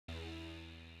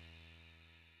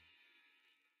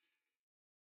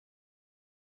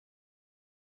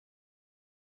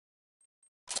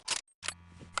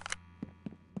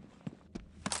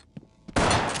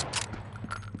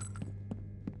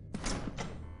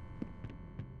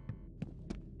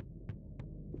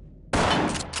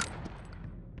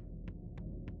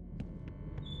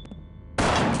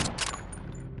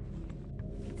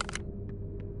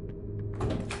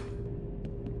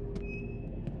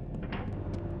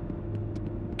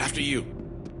After you.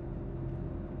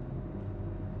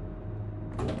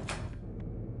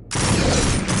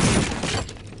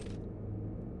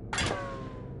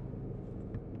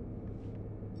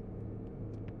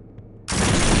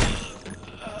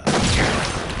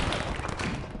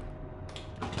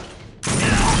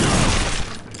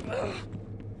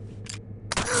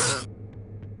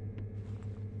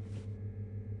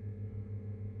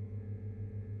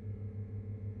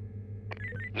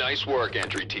 Nice work,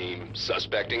 entry team.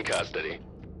 Suspect in custody.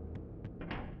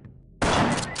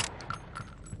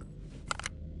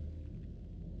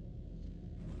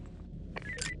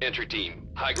 Entry team,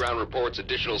 high ground reports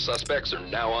additional suspects are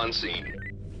now on scene.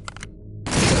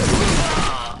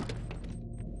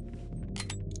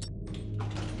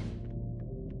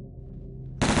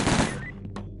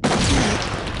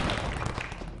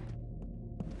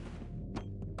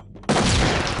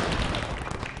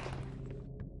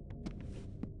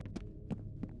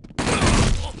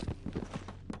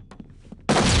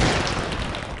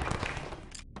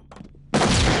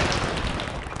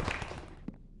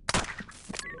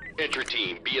 Entry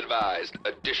team, be advised,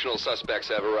 additional suspects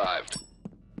have arrived.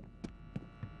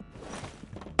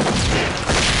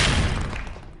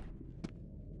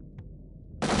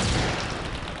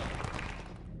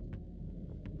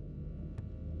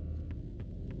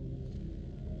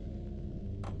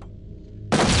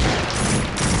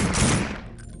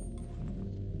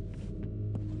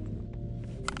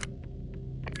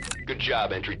 Good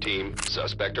job, entry team.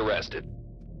 Suspect arrested.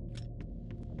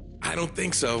 I don't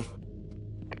think so.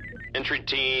 Entry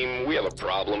team, we have a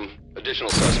problem. Additional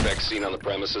suspects seen on the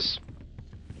premises.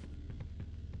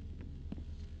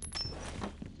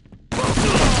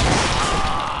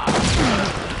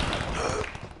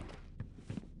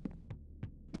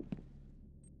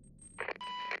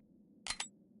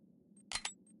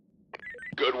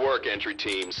 Good work, entry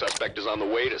team. Suspect is on the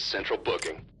way to central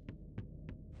booking.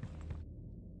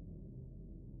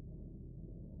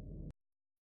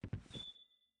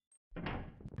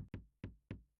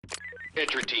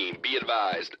 Entry team, be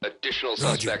advised, additional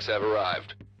suspects have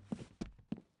arrived.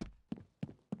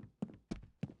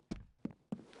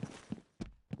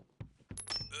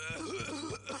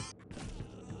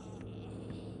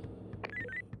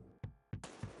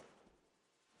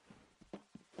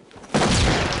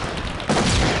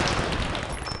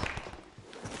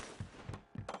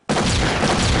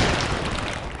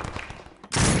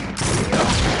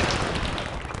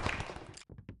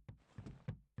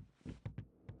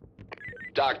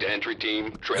 Dock to entry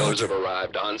team. Trailers have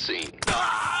arrived on scene.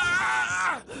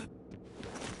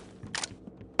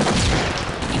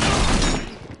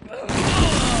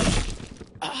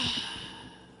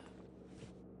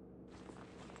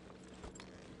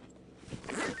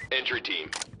 Entry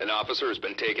team. An officer has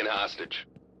been taken hostage.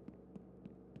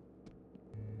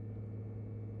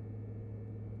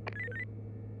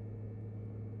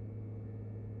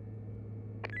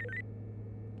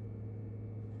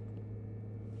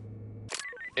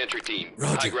 Entry team.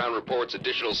 High ground reports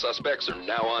additional suspects are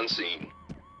now on scene.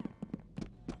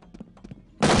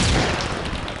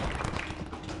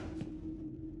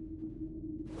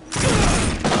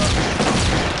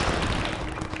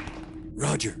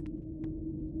 Roger.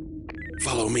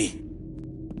 Follow me.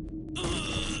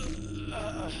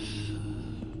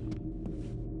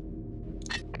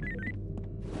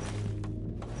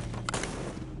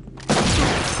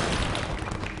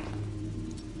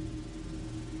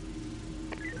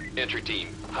 Entry team.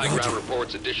 High ground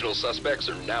reports additional suspects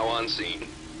are now on scene.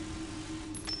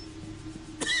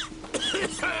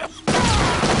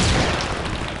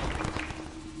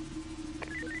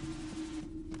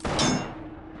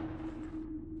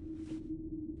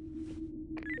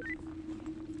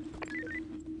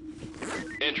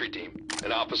 Entry team.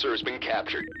 An officer has been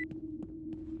captured.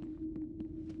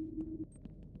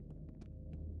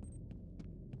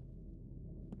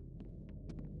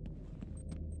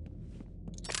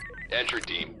 Entry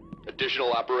team.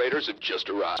 Additional operators have just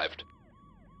arrived.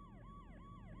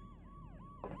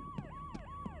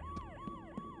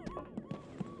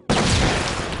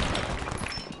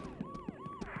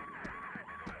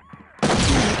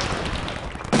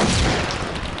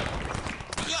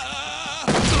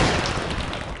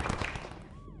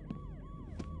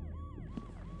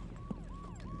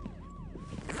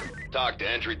 Talk to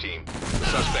entry team.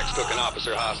 Suspects took an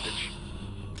officer hostage.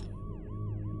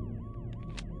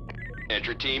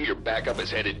 Entry team, your backup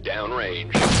is headed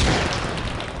downrange.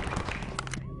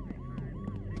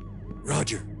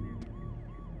 Roger.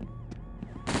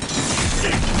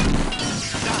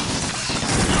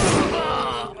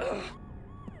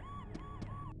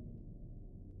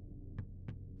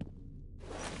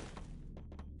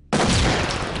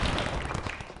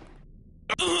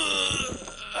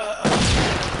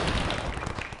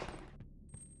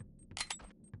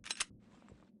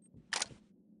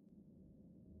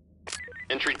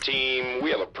 Entry team, we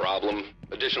have a problem.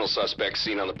 Additional suspects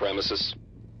seen on the premises.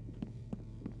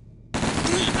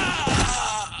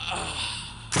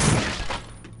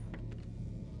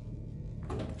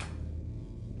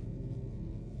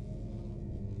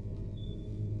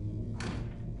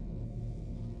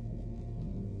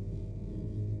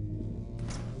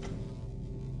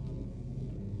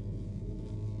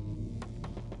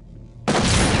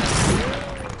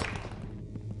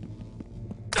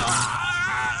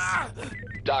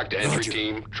 Dock to entry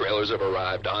team. Trailers have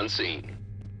arrived on scene.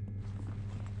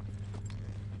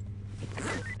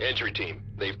 Entry team,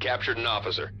 they've captured an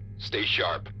officer. Stay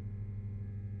sharp.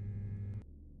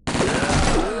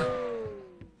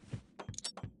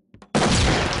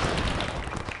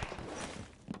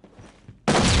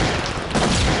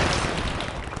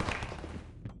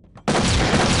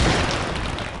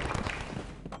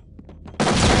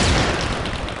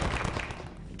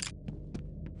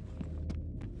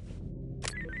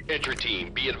 Entry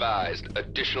team, be advised.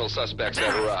 Additional suspects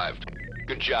have arrived.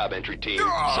 Good job, entry team.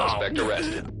 Suspect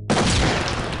arrested.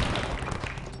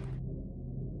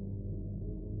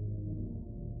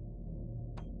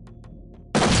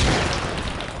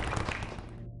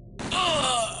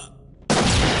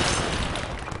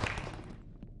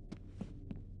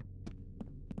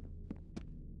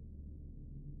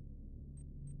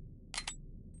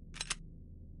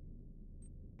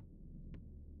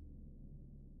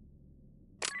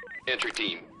 Entry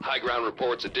team, high ground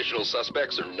reports additional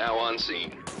suspects are now on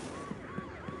scene.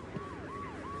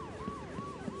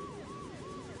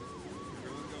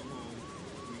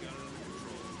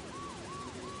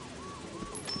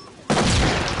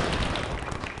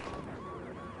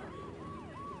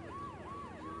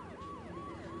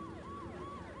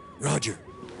 Roger.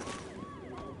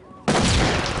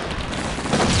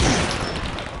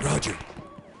 Roger.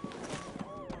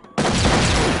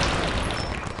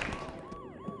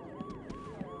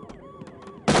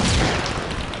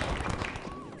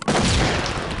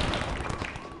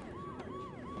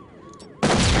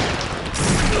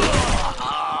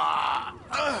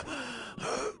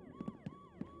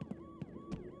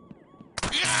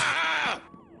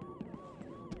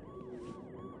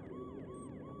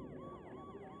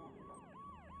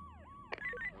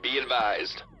 Be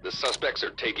advised, the suspects are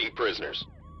taking prisoners.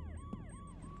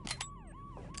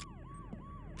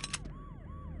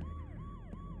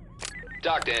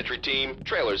 Dock to entry team,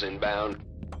 trailers inbound.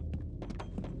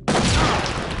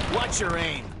 Watch your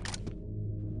aim.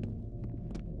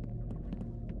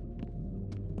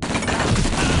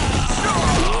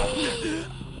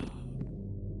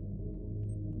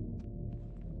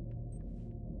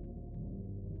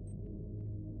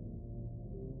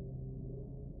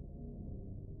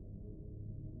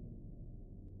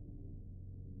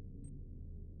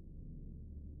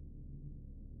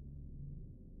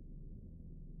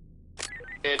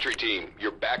 Entry team,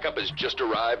 your backup has just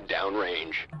arrived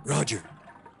downrange. Roger.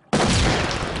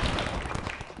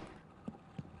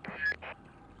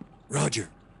 Roger.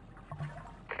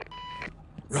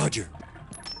 Roger.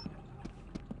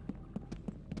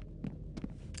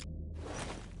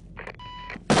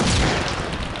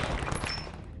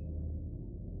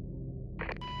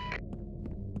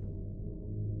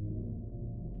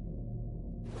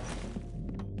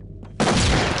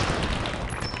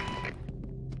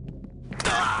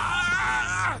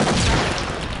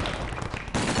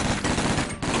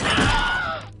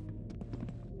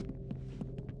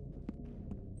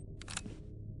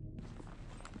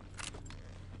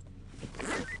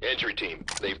 Entry team,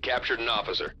 they've captured an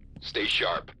officer. Stay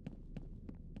sharp.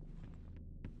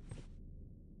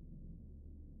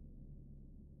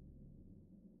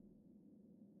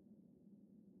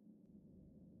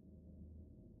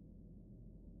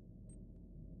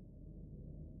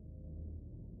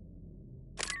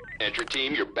 Entry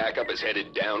team, your backup is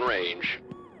headed downrange.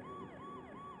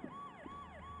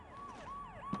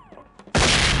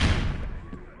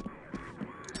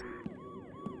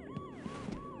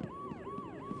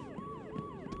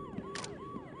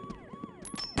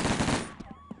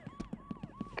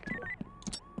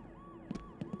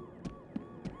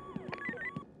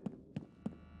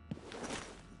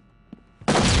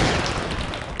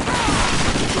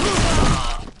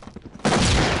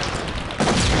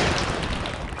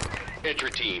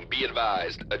 Entry team, be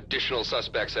advised. Additional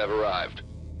suspects have arrived.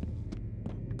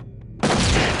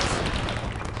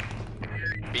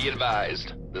 Be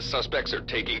advised. The suspects are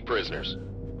taking prisoners.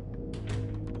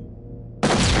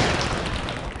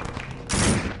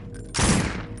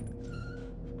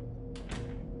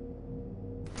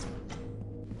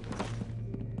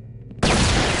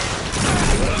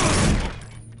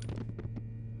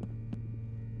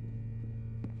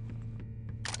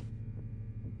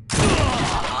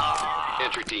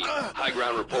 High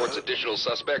ground reports additional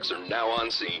suspects are now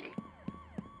on scene.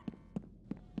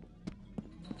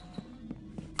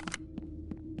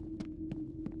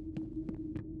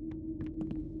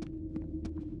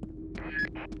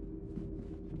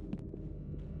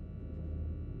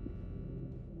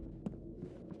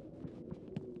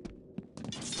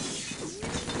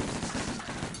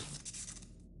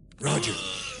 Roger.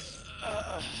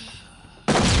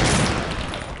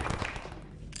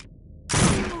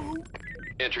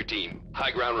 Entry team,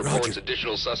 high ground reports Roger.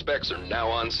 additional suspects are now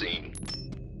on scene.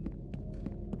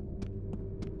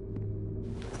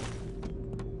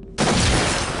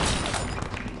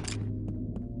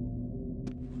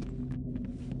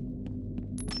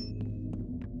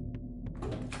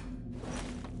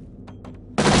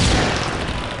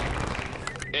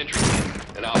 Entry team,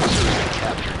 an officer has been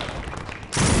captured.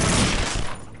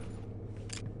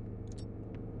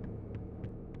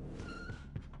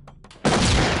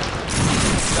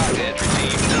 Talk to entry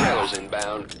team, trailers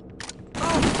inbound.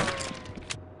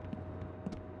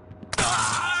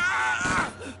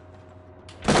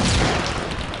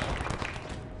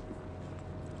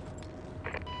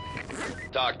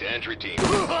 Talk to entry team.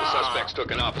 The suspects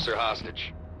took an officer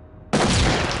hostage.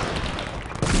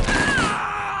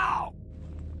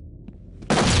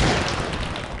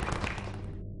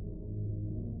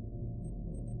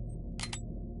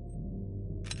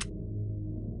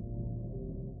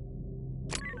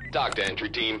 Talk to entry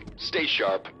team. Stay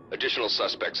sharp. Additional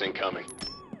suspects incoming.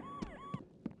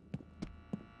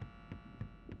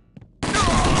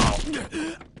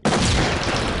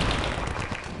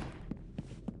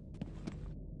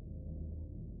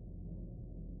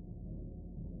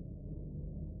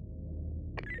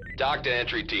 Talk to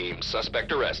entry team.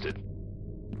 Suspect arrested.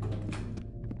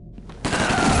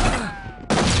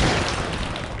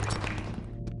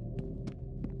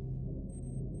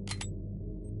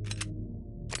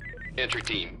 Entry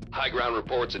team, high ground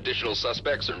reports additional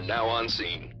suspects are now on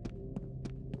scene.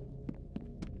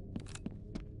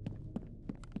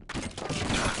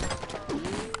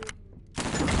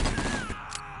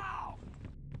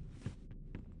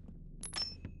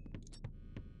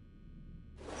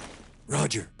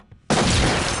 Roger.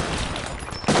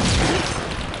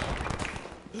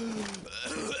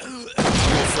 I'll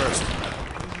go first.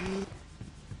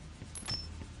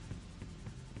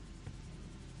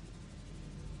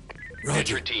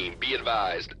 Roger. Entry team, be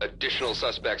advised. Additional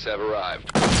suspects have arrived.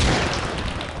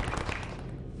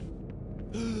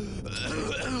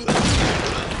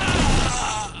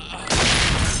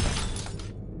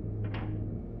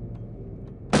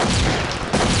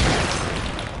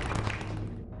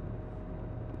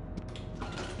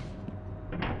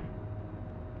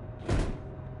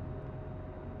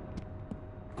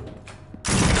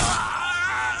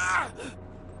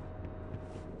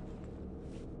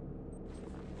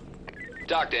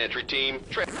 Talk to entry team.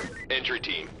 Entry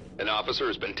team. An officer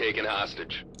has been taken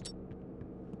hostage.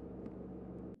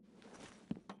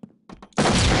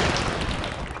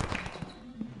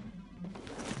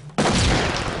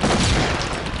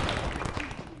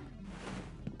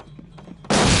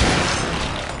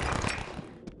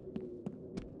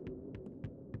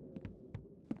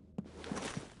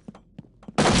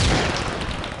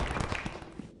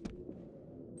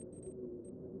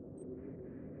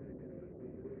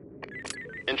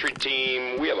 Entry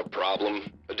team, we have a problem.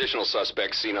 Additional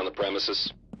suspects seen on the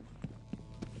premises.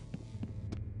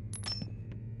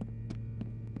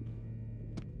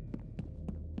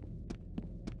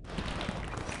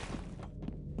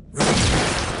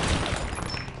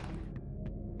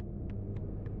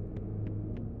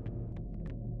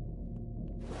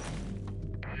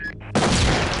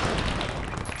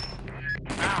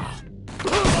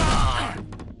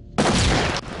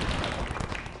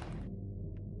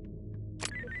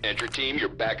 Entry team, your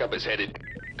backup is headed.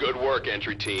 Good work,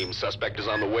 entry team. Suspect is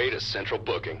on the way to central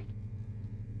booking.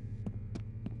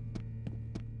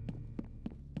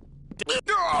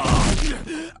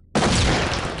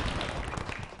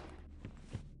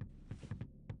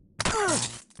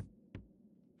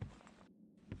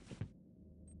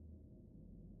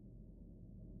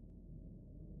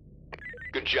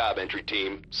 Good job, entry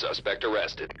team. Suspect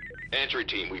arrested. Entry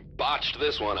team, we botched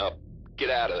this one up. Get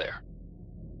out of there.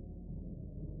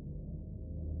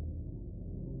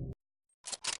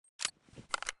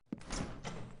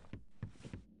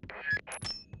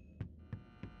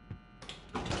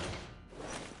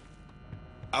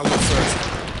 I'll go first.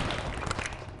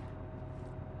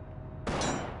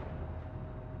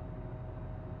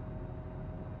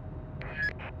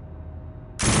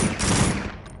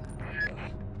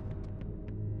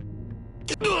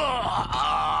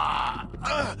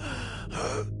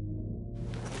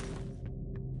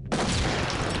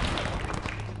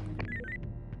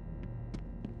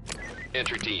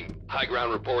 Entry team, high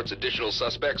ground reports additional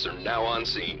suspects are now on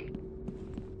scene.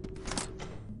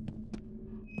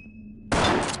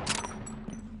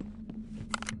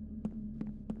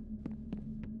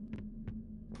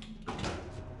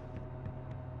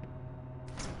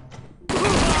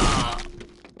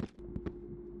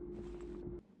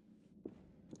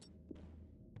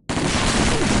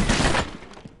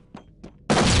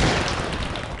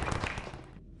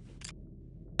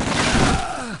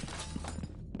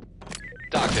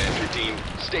 Dock to entry team,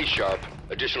 stay sharp.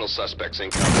 Additional suspects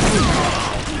incoming.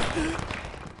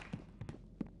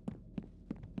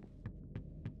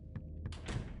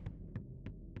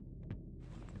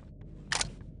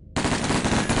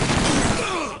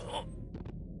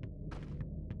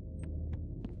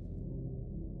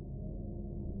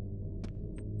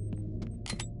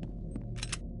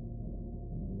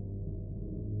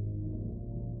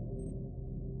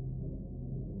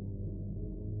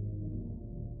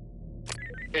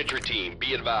 Entry team,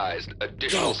 be advised.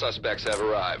 Additional suspects have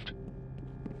arrived.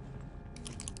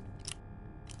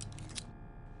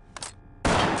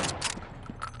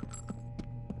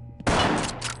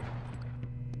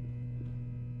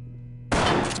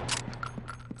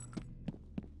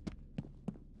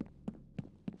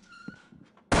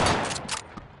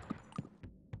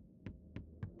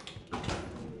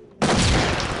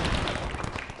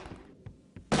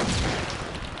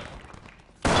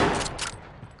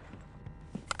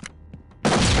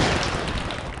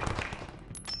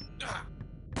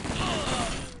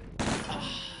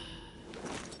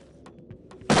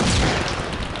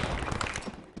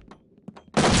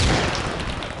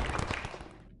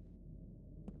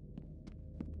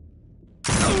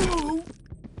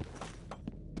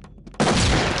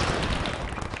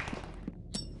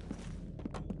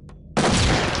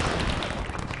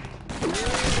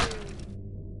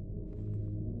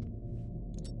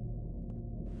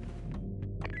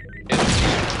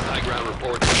 High ground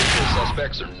reports additional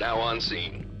suspects are now on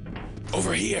scene.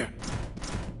 Over here.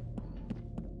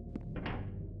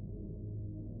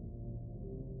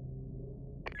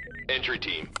 Entry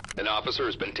team, an officer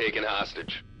has been taken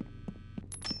hostage.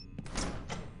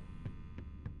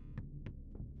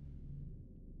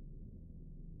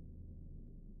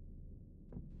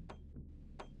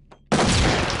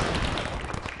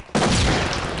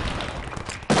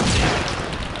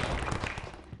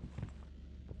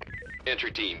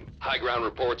 Entry team, high ground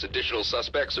reports additional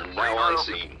suspects are now on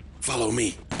scene. Follow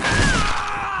me.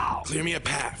 Clear me a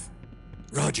path.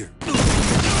 Roger.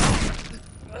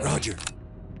 Roger.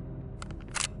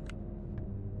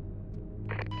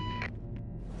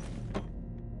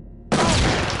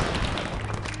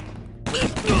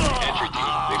 Entry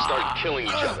team, they've started killing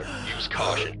each other. Use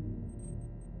caution.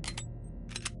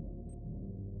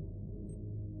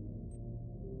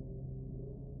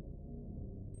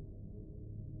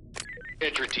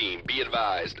 Entry team, be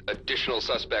advised. Additional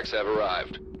suspects have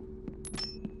arrived.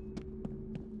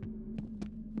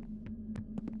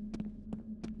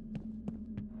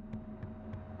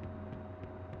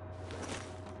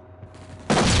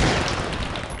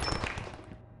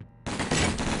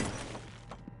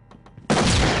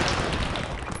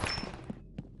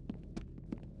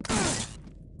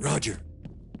 Roger.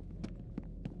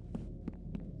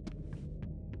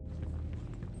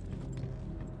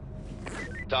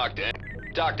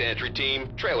 Dock to entry team.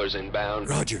 Trailers inbound.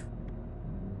 Roger.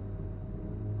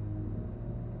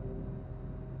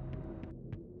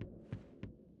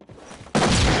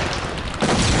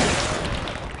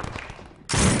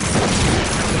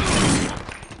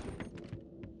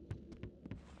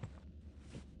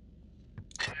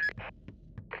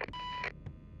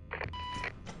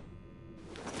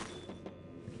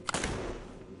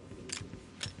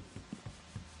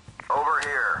 Over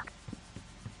here.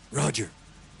 Roger.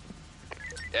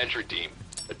 Entry team.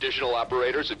 Additional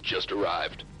operators have just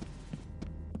arrived.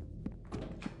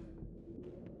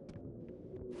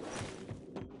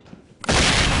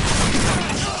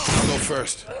 I'll go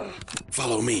first.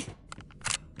 Follow me.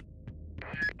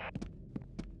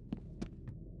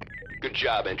 Good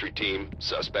job, entry team.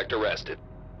 Suspect arrested.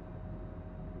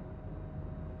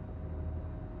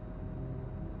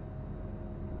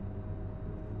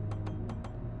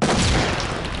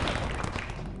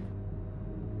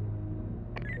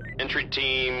 Entry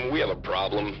team, we have a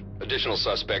problem. Additional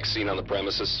suspects seen on the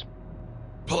premises.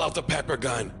 Pull out the pepper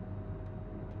gun.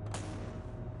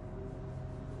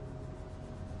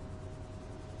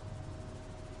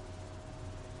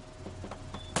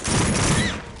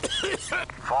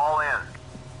 Fall in.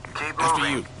 Keep After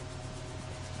moving. you.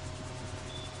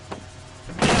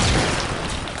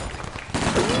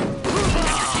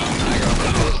 Entry team, higher up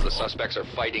on the list. The suspects are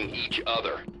fighting each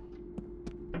other.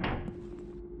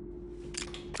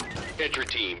 Entry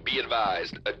team, be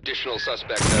advised. Additional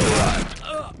suspects have arrived.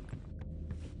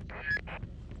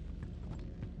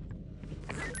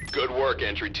 Good work,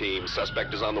 entry team.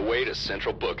 Suspect is on the way to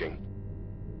central booking.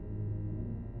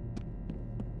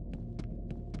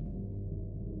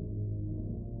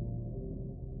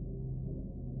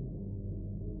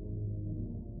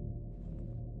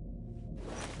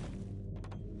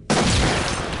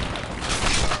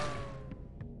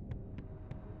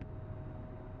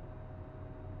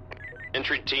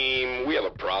 Entry team, we have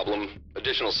a problem.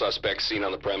 Additional suspects seen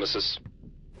on the premises.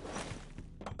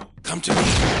 Come to me.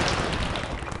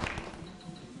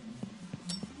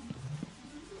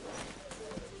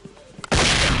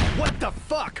 What the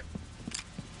fuck?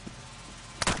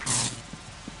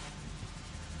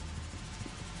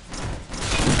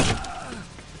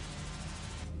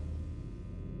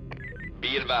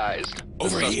 Be advised. The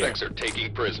Over here. suspects are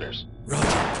taking prisoners.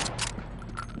 Roger.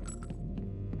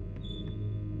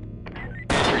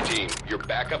 Entry team, your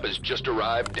backup has just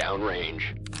arrived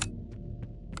downrange.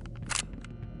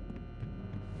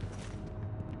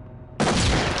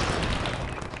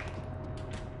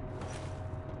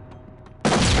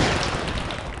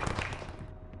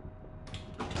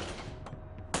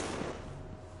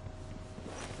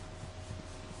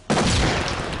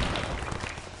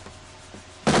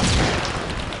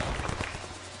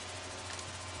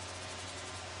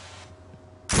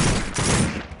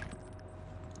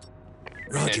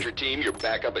 Roger. Entry team, your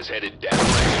backup is headed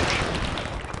downrange.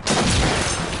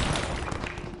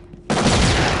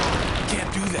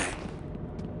 Can't do that.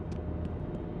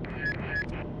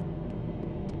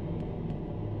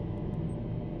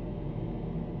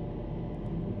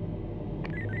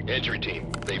 Entry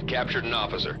team, they've captured an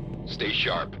officer. Stay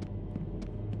sharp.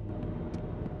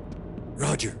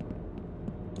 Roger.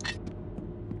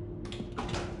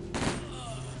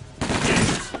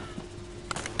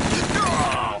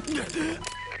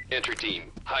 Entry team,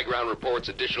 high ground reports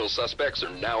additional suspects are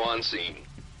now on scene.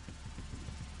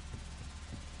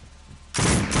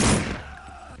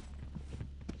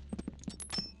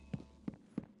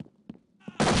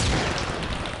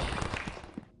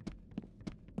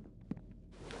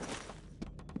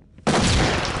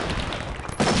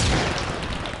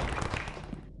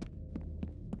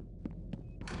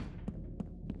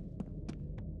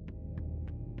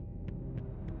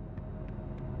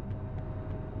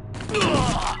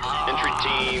 Entry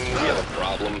team, we have a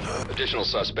problem. Additional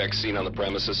suspects seen on the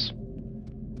premises.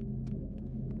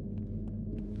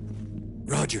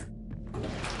 Roger.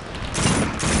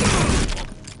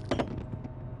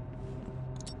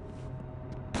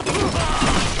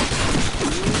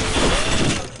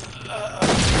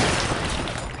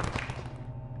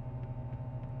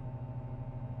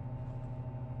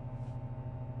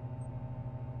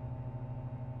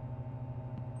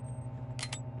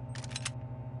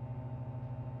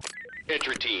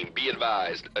 Entry team, be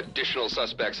advised. Additional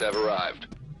suspects have arrived.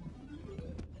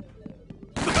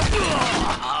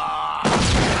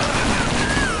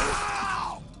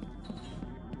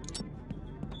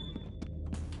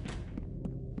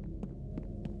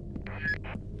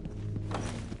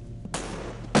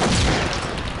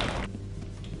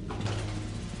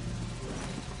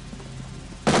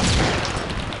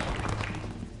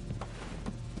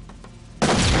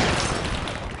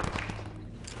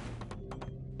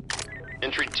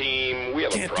 Entry team, we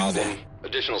have Can't a do problem. that.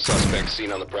 Additional suspects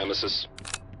seen on the premises.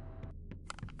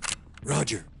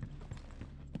 Roger.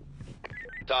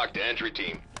 Talk to entry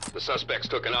team. The suspects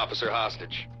took an officer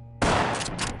hostage.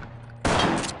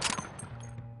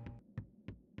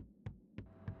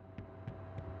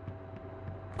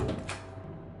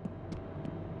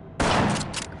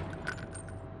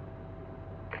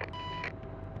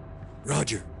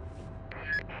 Roger.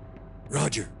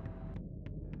 Roger.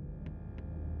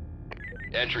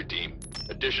 Entry team,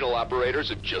 additional operators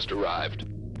have just arrived.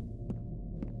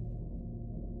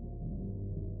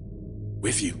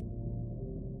 With you.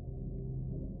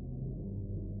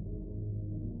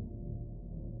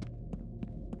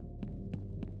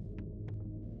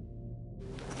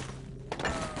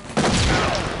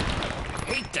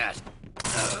 Hate that.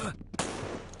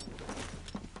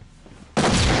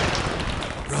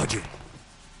 Roger.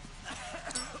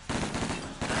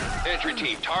 Entry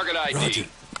team, target ID. Roger.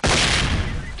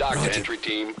 Dock to Roger. entry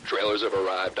team, trailers have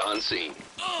arrived on scene.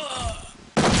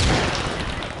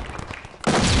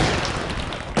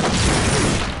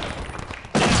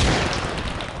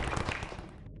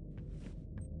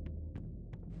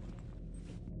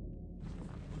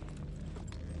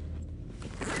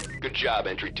 Good job,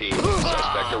 entry team.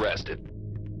 Suspect arrested.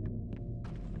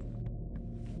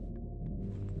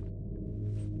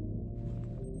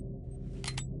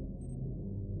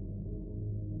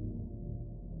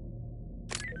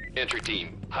 Entry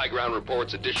team, high ground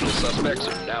reports additional suspects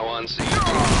are now on scene.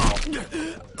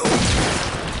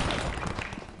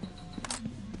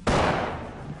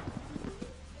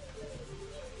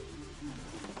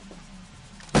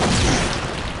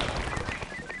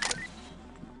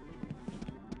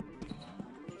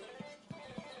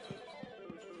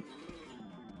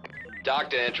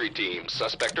 Dock to entry team,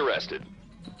 suspect arrested.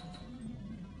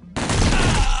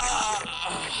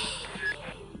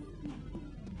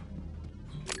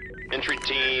 Entry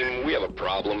team, we have a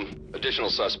problem. Additional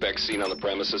suspects seen on the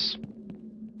premises.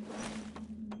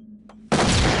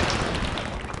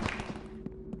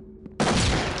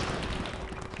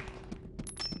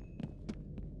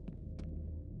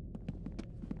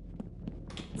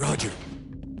 Roger.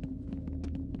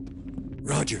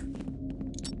 Roger.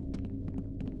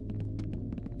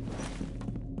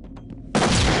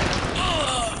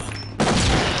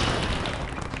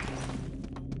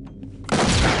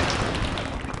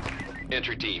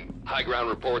 Entry team, high ground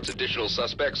reports additional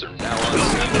suspects are now on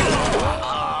scene.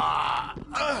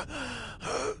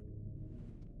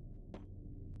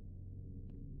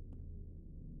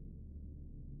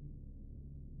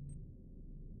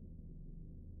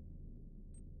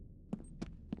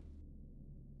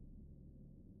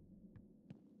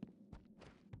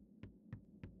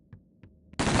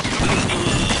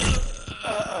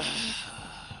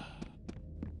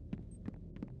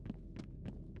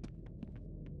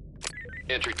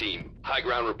 Entry team, high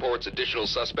ground reports additional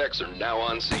suspects are now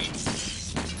on scene.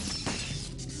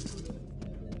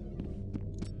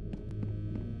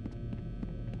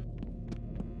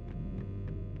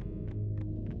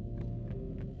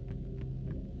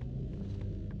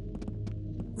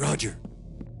 Roger.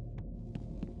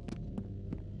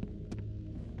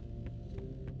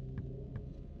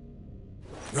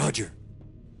 Roger.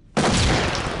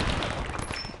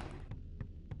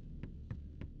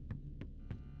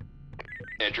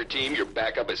 Entry team, your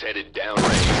backup is headed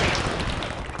downrange.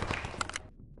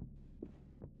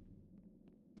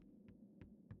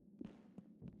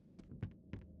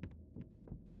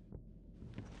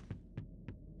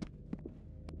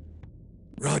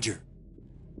 Roger.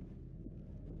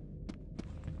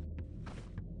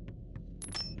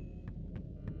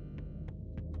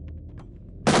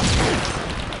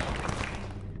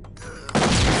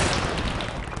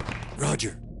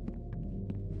 Roger.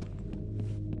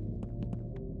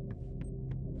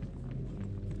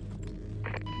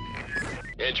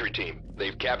 Entry team,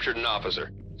 they've captured an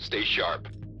officer. Stay sharp.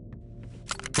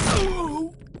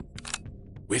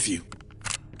 With you.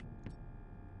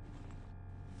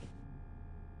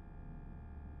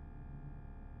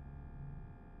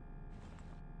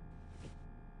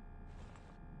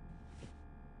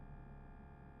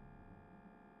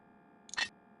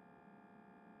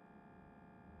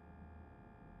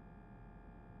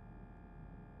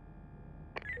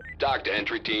 Dock to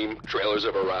entry team, trailers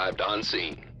have arrived on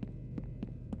scene.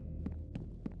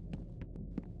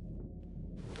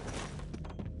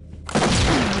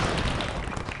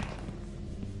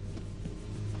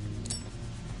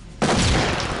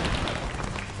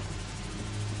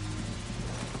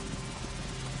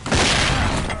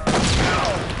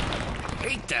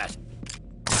 Hate that.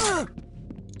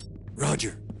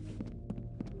 Roger.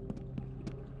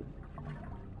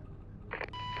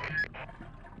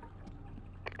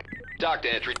 Dock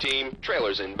to entry team,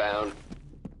 trailers inbound.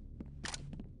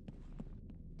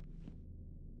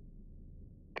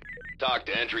 Dock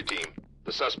to entry team.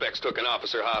 The suspects took an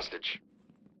officer hostage.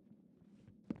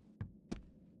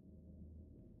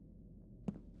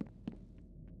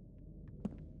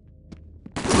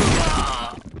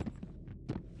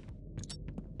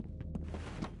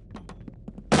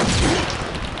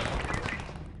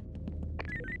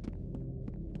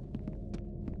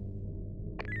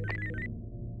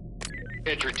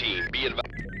 Entry team, be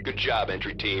advised. Good job,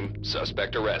 entry team.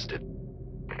 Suspect arrested.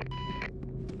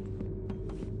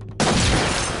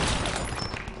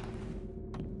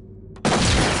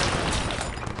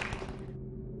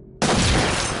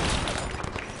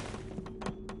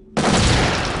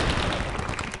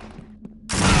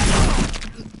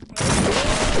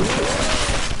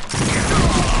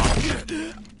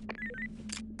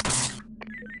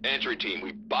 Entry team,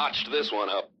 we botched this one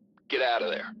up. Get out of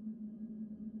there.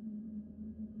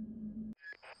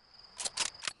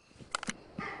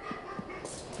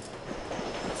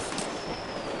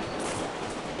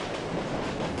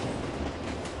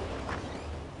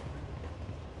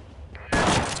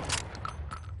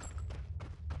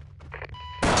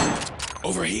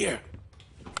 Over here.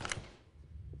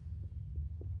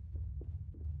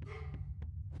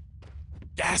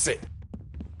 Gas it.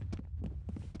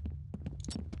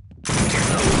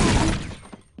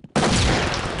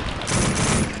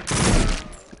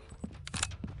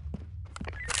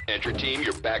 Entry team,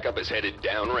 your backup is headed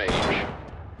downrange.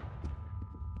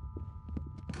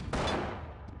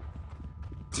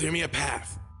 Clear me a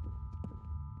path.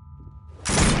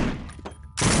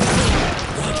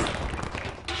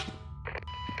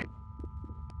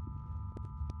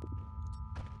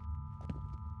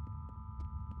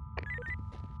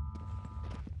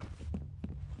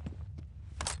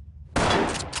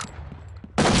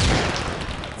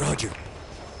 Roger.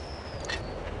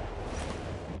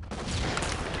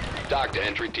 Dock to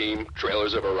entry team.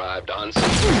 Trailers have arrived on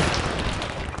scene.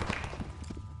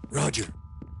 Roger.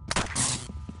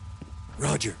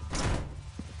 Roger.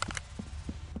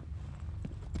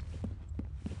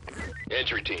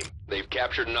 Entry team, they've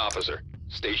captured an officer.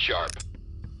 Stay sharp.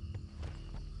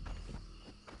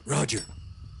 Roger.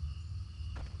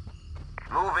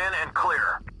 Move in and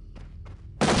clear.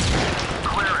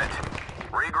 Clear it.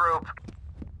 Regroup.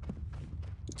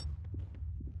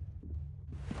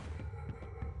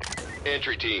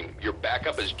 Entry team, your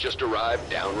backup has just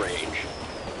arrived downrange.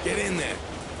 Get in there.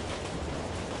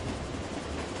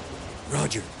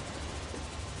 Roger.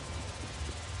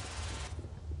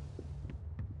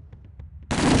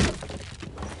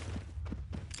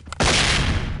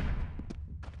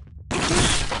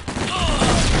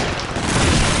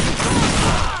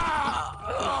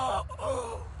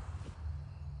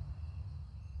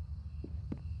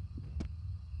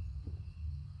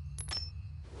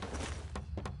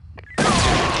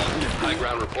 High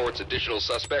ground reports additional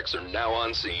suspects are now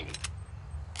on scene.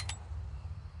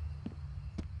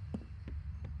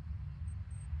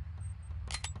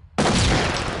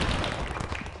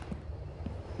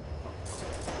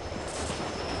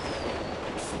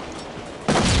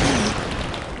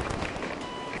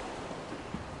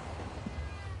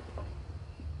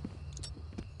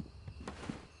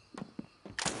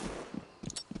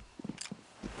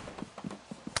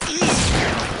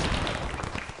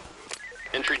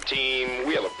 Entry team,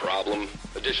 we have a problem.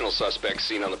 Additional suspects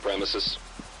seen on the premises.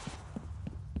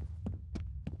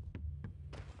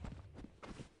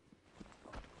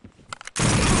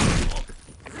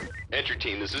 Entry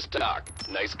team, this is Doc.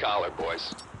 Nice collar,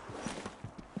 boys.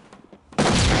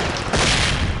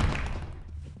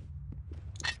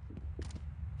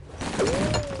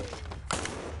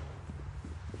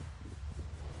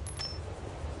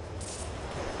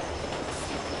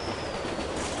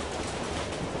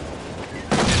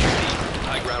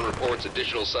 High ground reports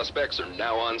additional suspects are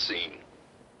now on scene.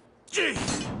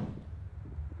 Jeez.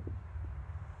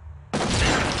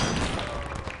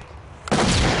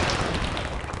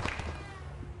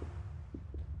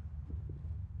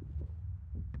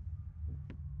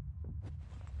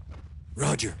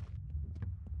 Roger.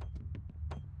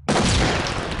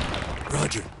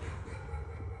 Roger.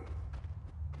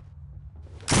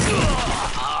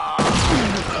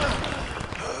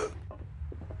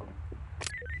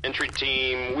 Entry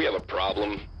team, we have a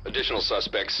problem. Additional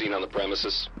suspects seen on the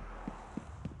premises.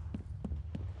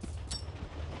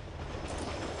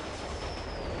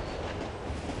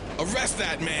 Arrest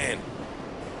that man!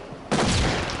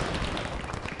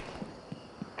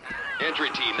 Entry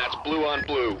team, that's blue on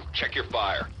blue. Check your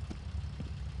fire.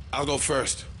 I'll go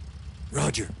first.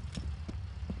 Roger.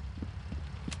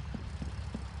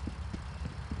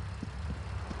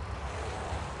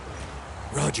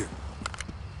 Roger.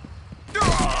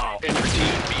 Entry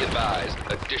team, be advised.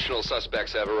 Additional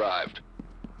suspects have arrived.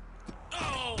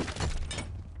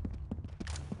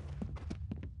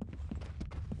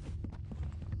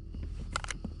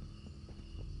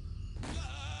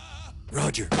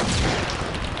 Roger.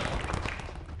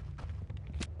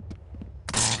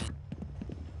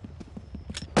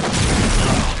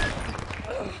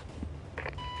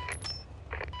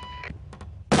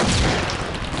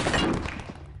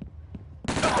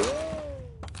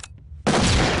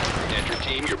 Entry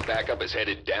team, your backup is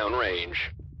headed downrange.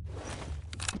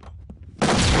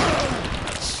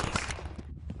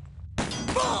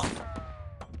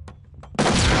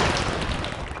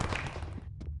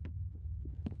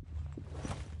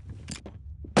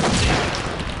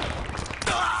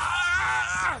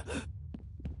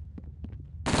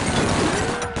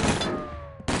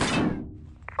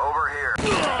 Over here.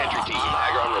 Entry team,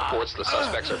 high ground reports the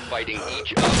suspects are fighting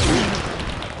each other.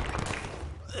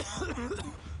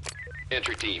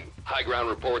 Entry team, high ground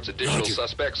reports additional Roger.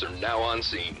 suspects are now on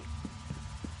scene.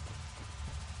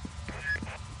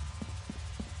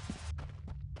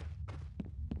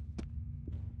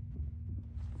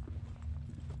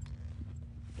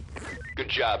 Good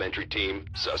job, entry team.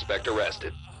 Suspect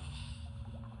arrested.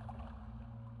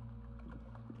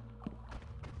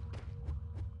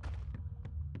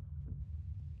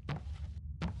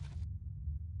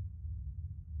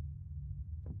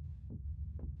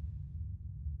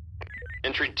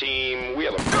 Entry team, we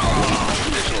have a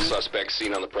problem. Additional suspects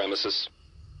seen on the premises.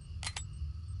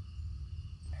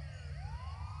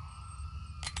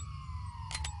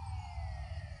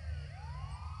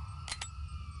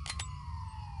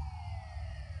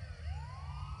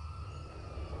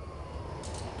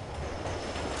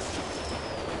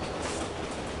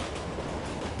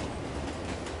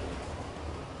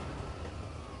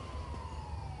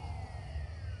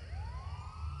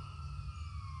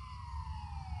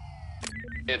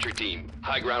 Entry team,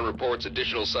 high ground reports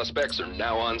additional suspects are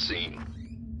now on scene.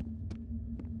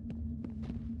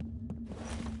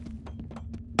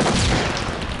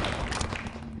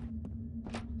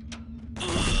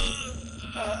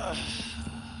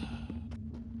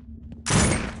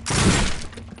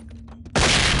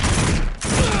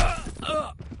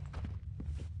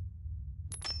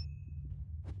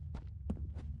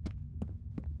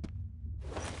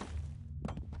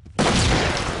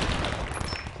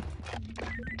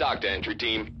 Dock to entry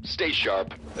team. Stay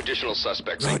sharp. Additional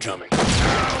suspects incoming.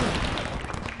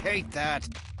 Hate that.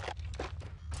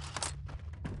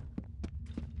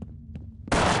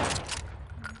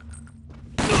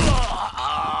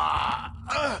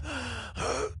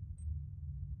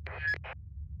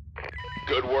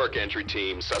 Good work, entry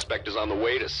team. Suspect is on the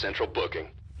way to central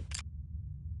booking.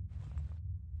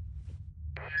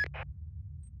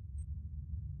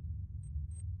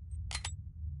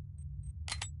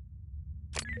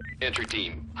 Entry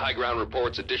team, high ground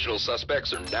reports additional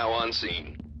suspects are now on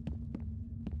scene.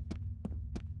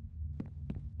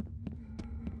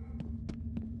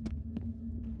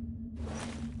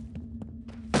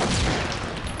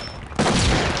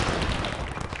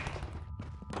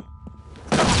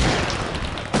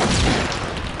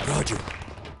 Roger.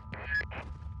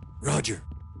 Roger.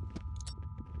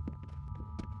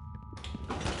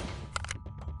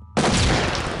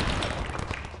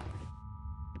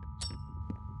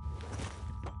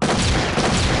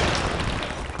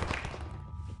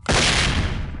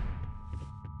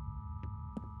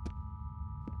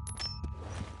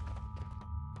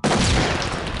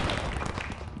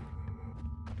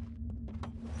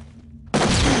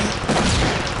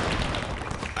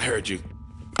 I heard you.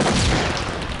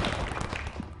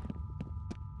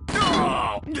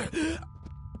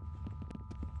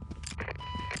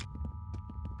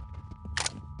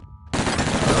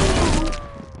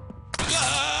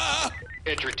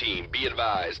 Entry team, be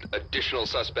advised. Additional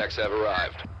suspects have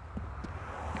arrived.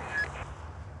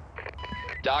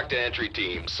 Dock to entry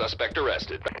team. Suspect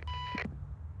arrested.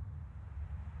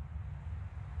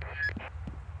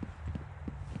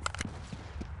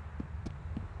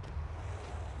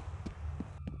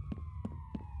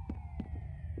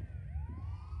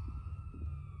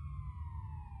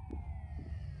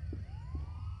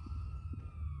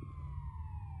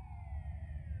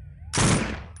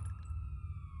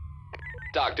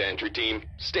 Dock to entry team.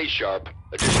 Stay sharp.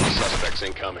 Additional suspects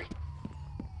incoming.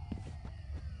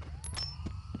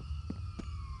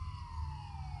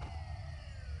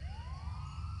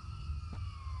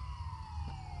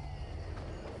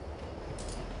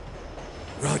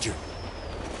 Roger.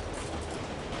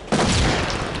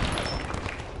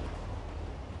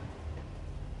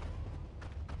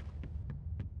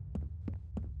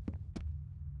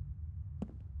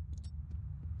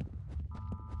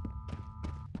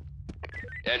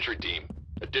 Entry team.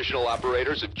 Additional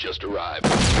operators have just arrived.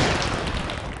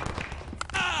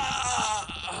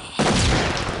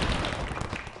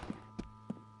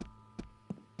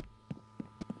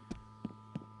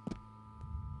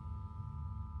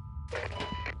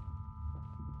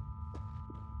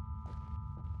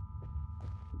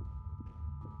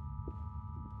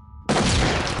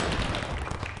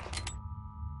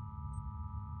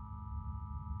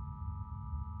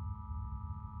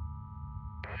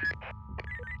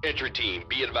 Entry team,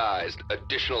 be advised.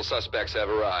 Additional suspects have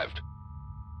arrived.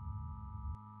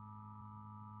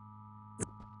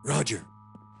 Roger.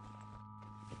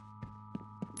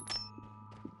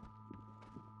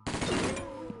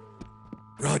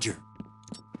 Roger.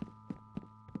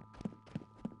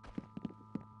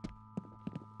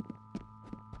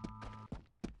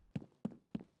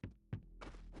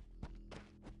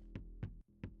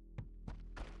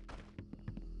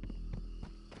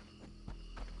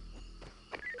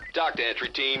 Dock to entry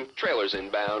team. Trailers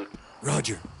inbound.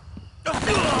 Roger.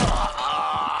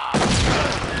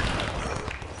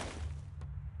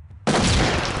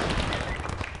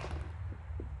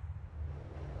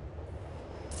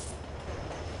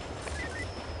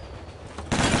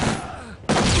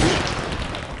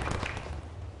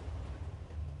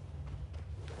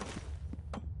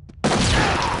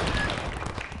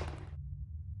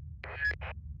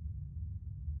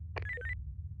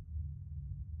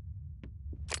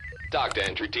 Talk to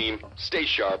entry team. Stay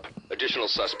sharp. Additional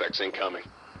suspects incoming.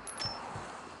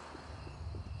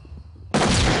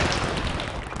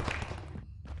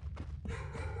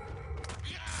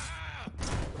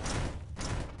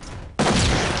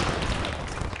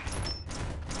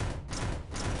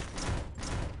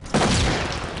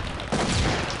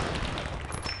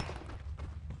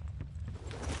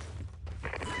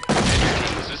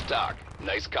 Doc.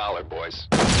 Nice collar, boys.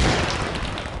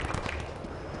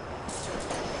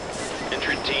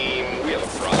 Entry team, we have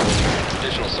a problem.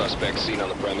 Additional suspects seen on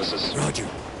the premises. Roger.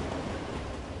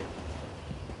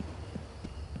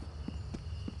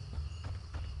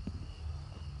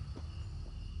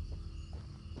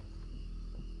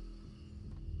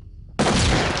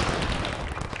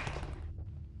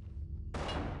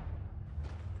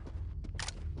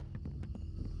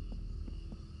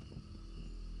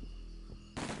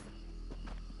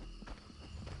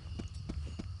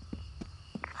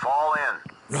 Fall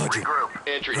in. Roger. Regroup.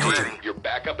 Entry Roger. team, your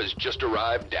backup has just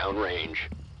arrived downrange.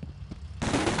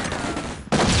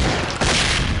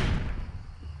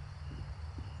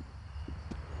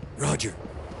 Roger.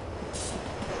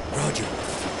 Roger.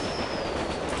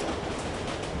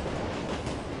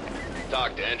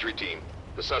 Talk to entry team.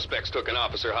 The suspects took an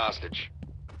officer hostage.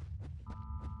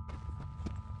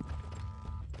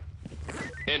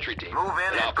 Entry team, Move in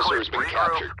an and officer clear. has been Regroup.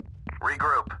 captured.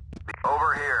 Regroup.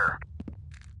 Over here.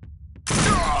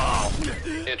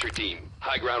 Entry team,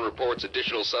 high ground reports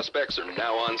additional suspects are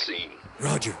now on scene.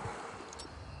 Roger.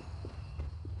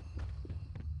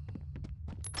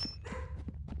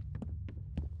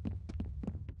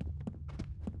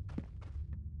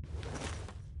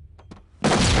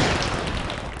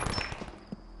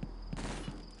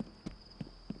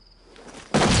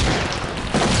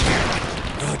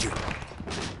 Roger.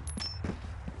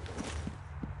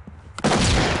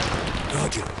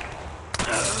 Roger.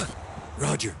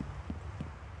 Roger.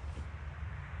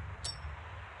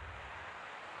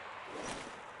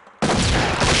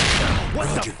 What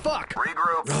Roger. the fuck?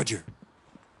 Regroup. Roger.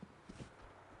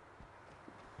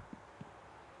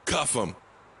 Cuff him.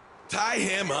 Tie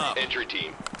him up. Entry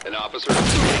team, an officer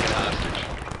has been taken hostage.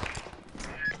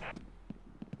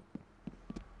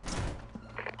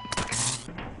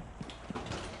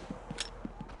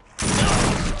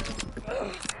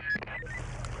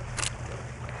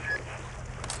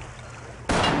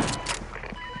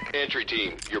 Entry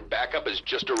team, your backup has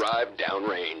just arrived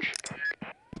downrange.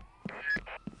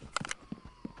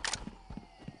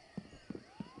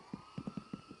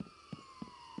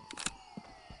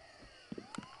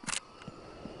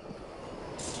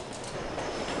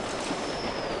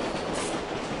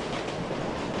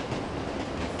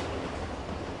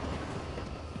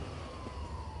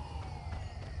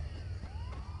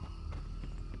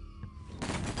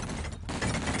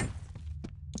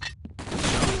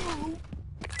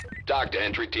 Dock to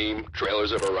entry team,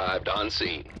 trailers have arrived on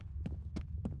scene.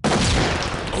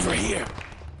 Over here.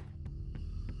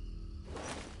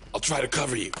 I'll try to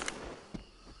cover you.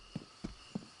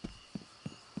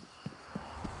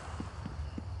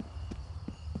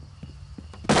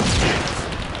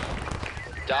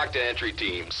 Dock to entry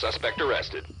team, suspect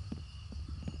arrested.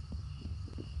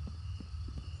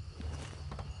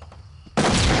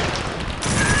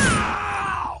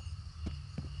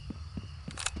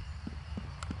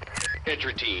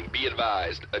 Entry team, be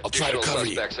advised, try to additional cover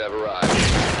you. suspects have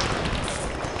arrived.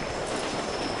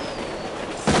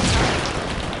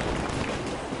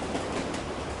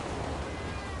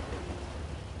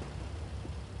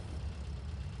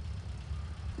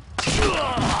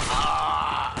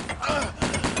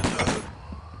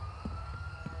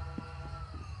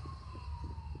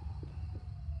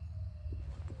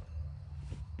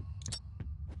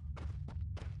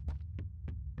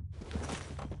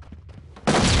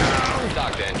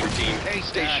 Dock to entry team, Hey,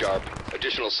 stay Dad. sharp.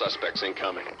 Additional suspects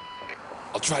incoming.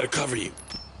 I'll try to cover you.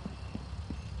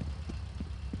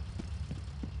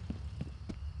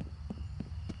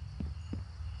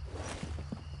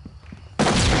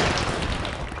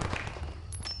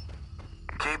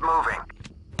 Keep moving.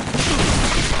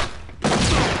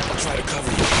 I'll try to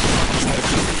cover you. I'll try to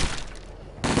cover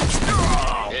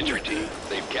you. Entry team,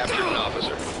 they've captured an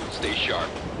officer. Stay sharp.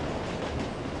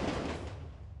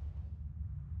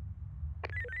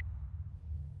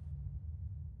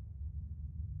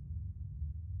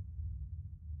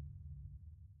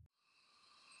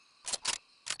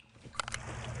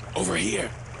 Over here.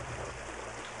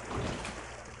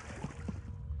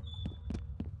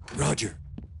 Roger.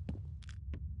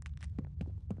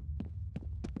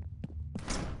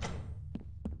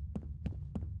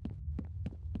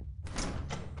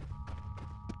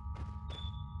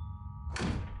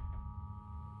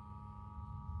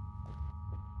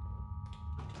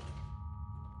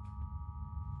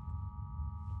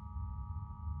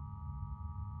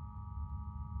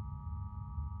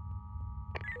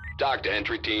 Dock to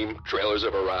entry team. Trailers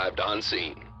have arrived on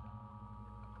scene.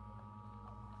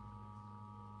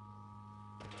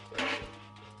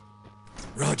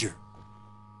 Roger.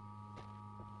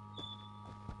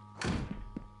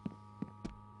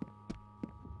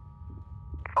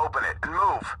 Open it and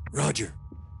move. Roger.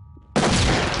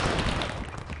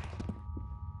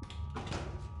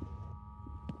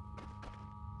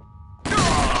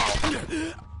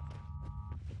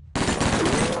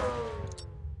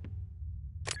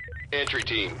 Entry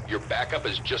team, your backup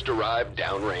has just arrived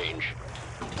downrange.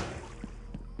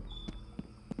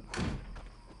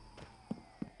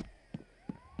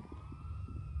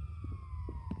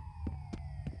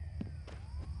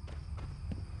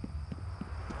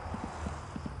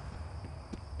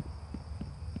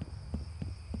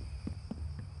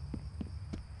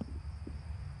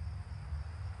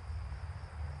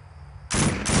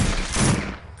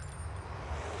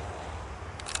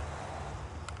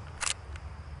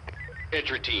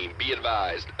 Entry team, be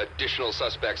advised. Additional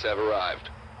suspects have arrived.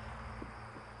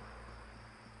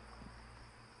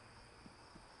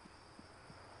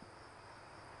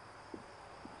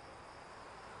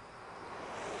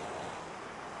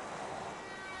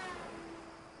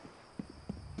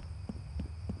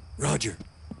 Roger.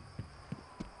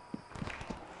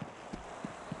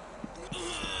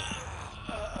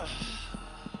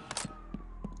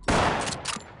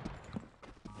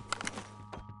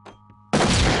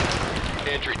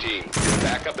 Entry team, your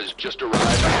backup has just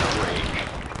arrived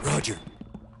downrange. Roger.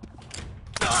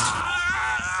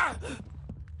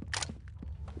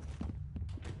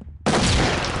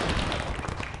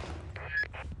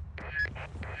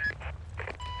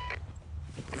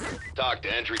 Talk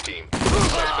to entry team.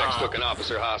 Suspects took an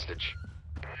officer hostage.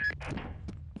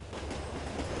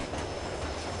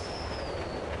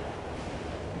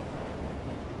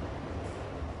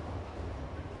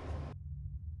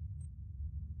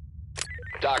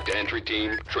 Dock to entry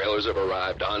team. Trailers have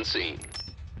arrived on scene.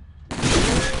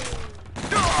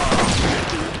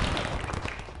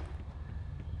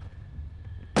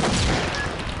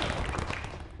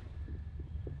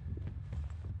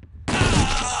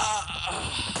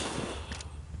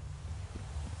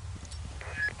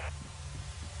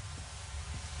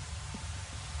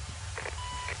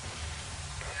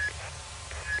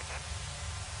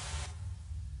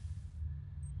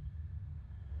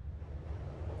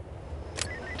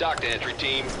 Dock to entry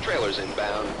team. Trailers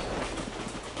inbound.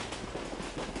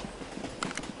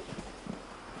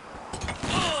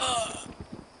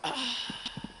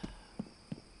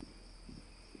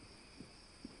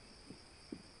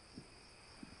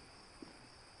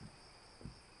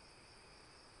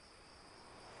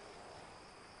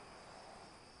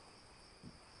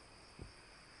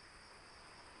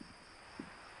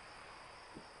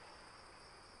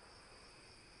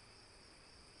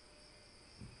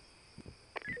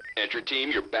 Entry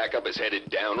team, your backup is headed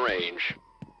downrange.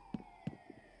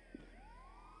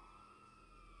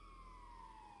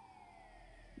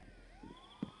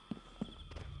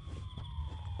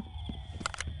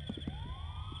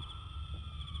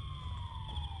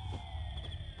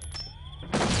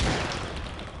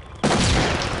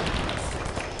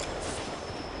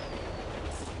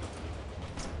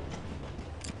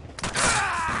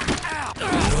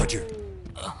 Roger.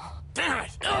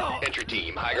 Entry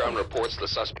team, high ground reports the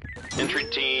suspect. Entry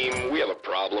team, we have a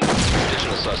problem.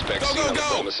 Additional suspects seen on the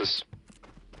premises.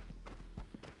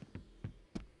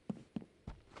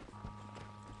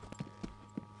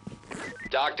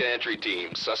 Dock to entry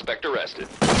team, suspect arrested.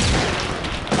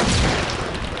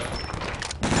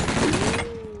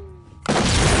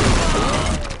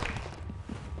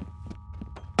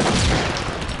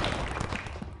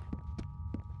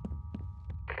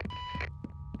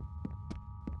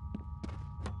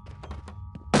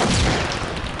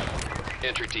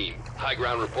 Entry team, high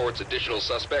ground reports additional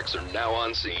suspects are now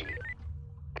on scene.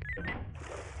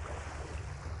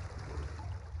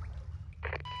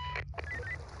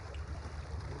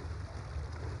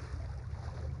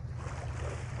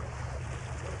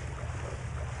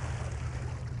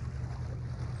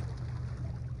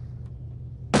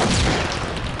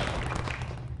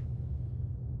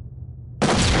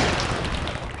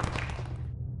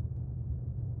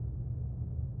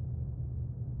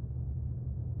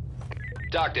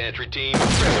 Dock to entry team,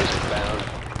 trailers inbound.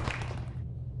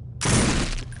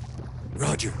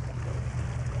 Roger.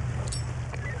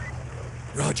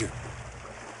 Roger.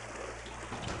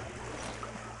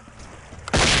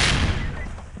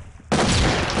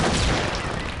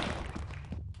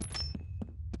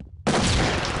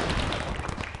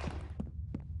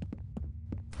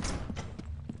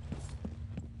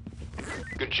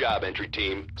 Good job, entry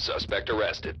team. Suspect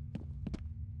arrested.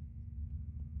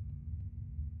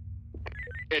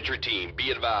 Entry team,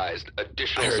 be advised.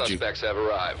 Additional I heard you. suspects have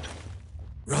arrived.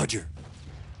 Roger.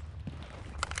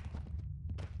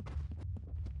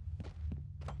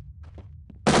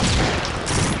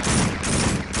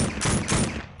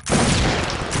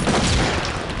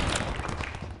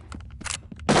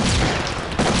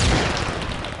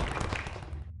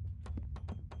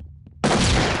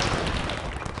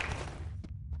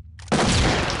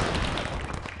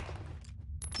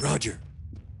 Roger.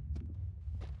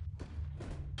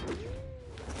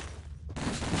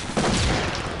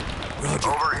 Roger.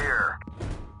 Over here.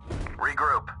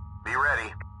 Regroup. Be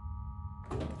ready.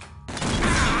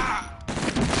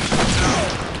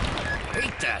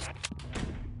 Hate that.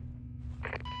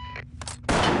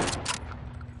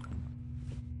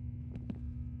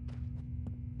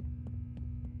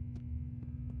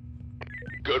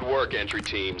 Good work, entry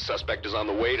team. Suspect is on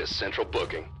the way to central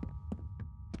booking.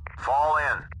 Fall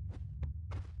in.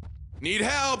 Need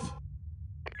help!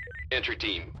 Entry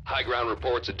team, high ground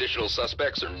reports additional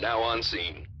suspects are now on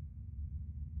scene.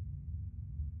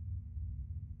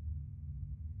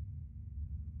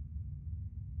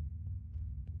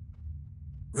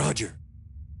 Roger.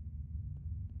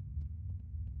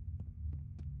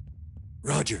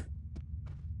 Roger.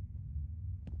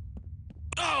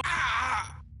 Oh!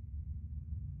 Ah!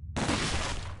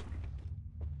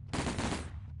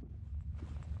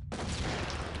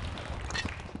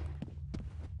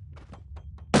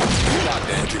 Talk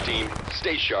to entry team.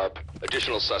 Stay sharp.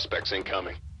 Additional suspects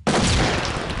incoming.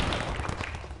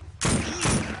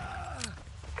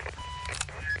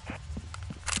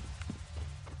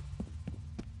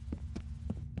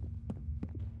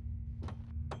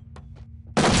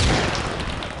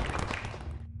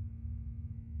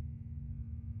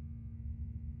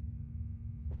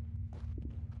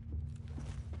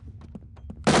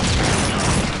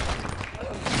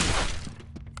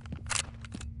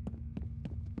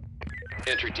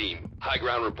 Entry team, high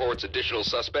ground reports additional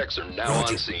suspects are now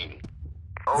Roger. on scene.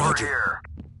 Over Roger. here.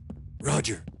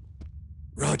 Roger.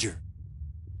 Roger.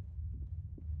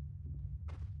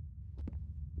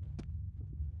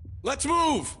 Let's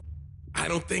move! I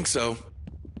don't think so.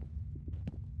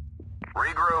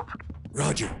 Regroup.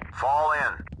 Roger. Fall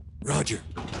in. Roger.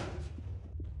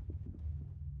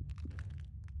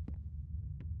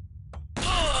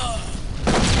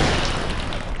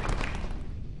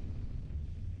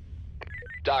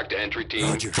 Dock to entry team.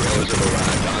 Roger. Trailers have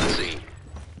arrived on scene.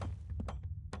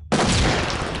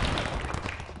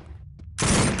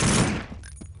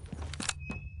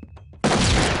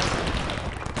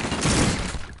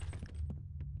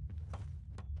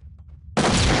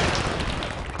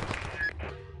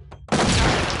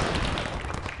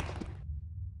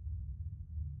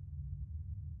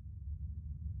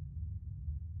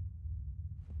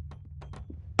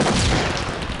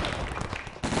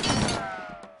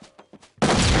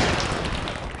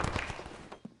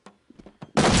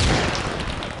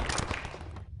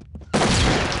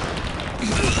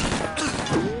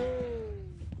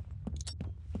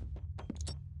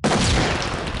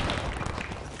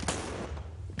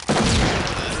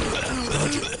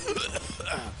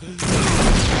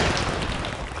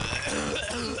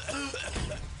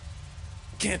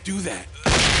 Can't do that.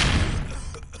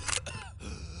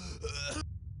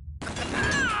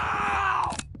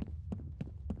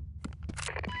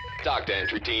 Dock to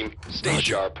entry team. Stay Roger.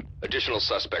 sharp. Additional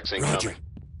suspects incoming. Roger.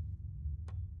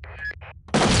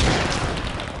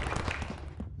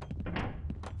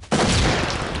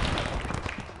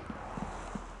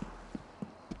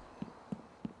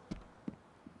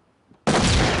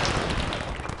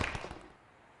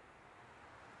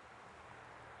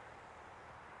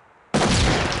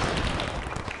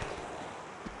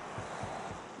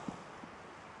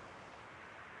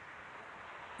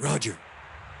 Roger.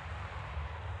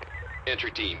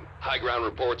 Entry team, high ground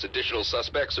reports additional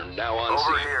suspects are now on Over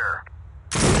scene. here.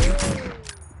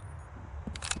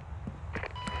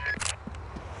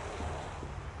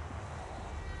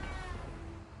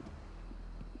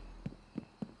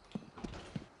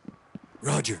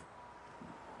 Roger.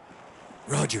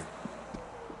 Roger.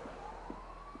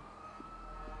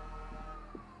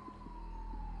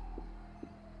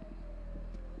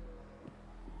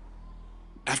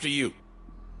 After you.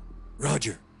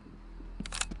 Roger.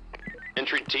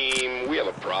 Entry team, we have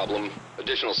a problem.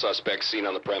 Additional suspects seen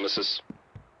on the premises.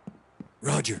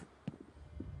 Roger.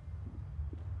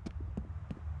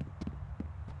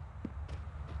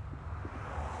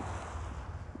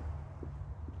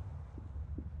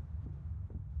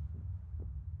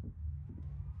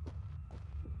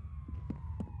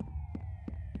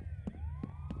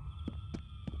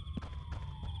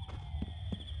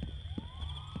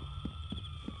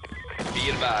 Be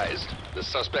advised, The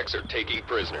suspects are taking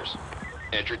prisoners.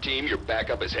 Entry team, your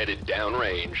backup is headed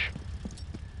downrange.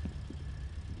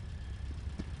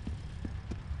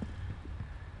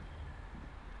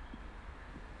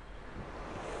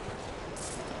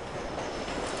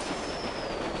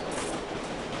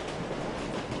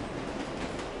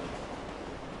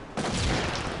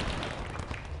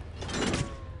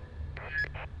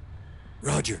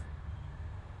 Roger.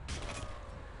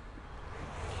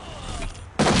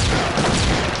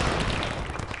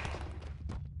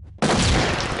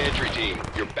 Entry team,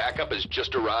 your backup has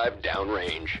just arrived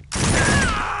downrange.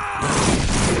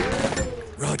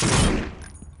 Roger.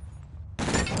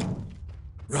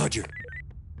 Roger.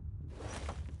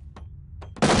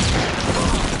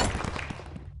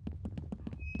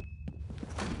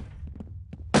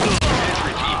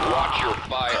 Entry team, watch your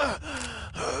fire.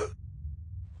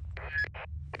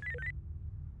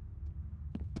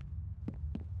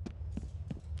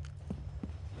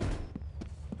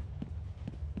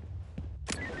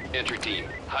 Entry team,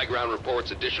 high ground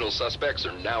reports additional suspects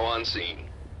are now on scene.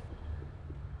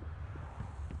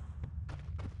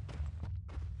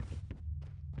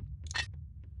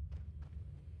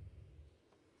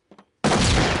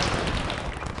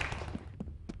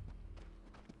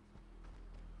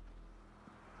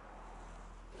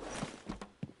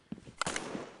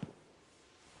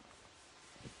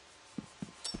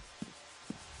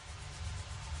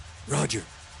 Roger.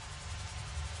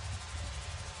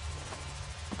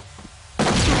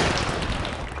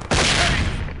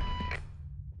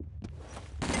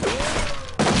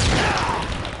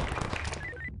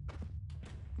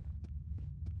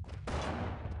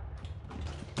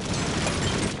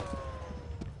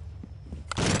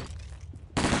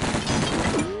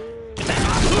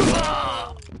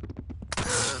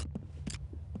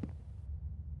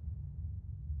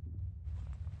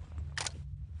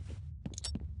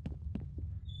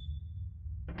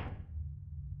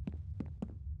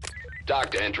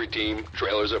 Dock to entry team,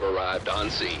 trailers have arrived on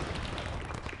scene.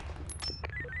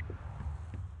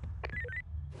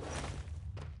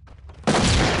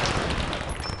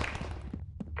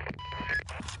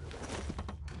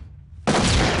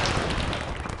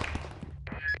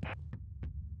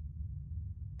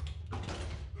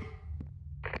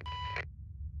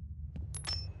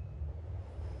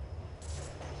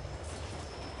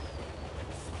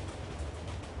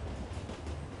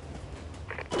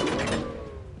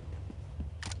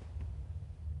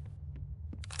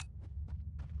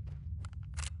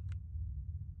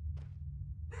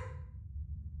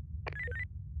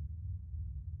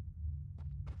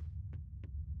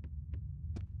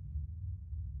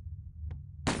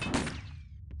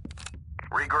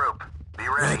 Regroup. Be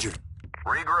ready. Roger.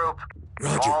 Regroup.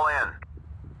 Roger. Fall in.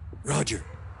 Roger.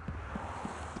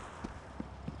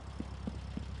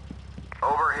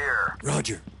 Over here.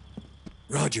 Roger.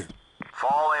 Roger.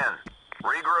 Fall in.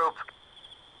 Regroup.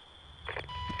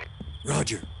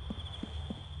 Roger.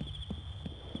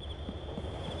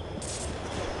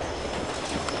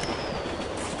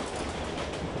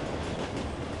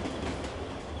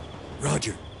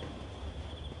 Roger.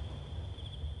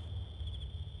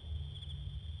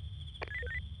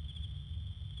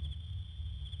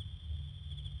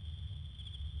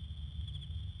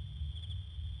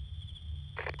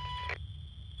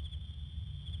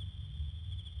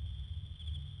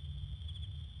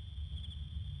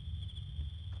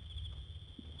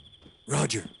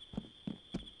 Roger.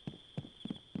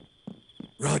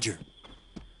 Roger.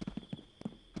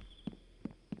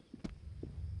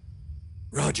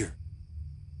 Roger.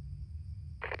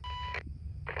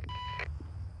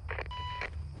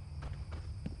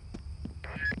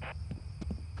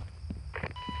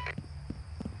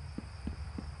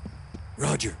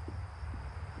 Roger.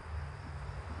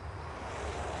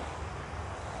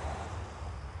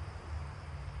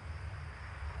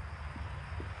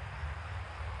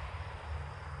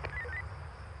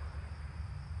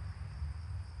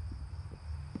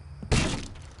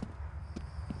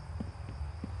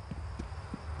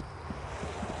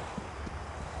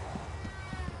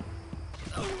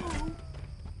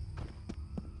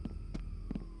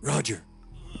 Roger.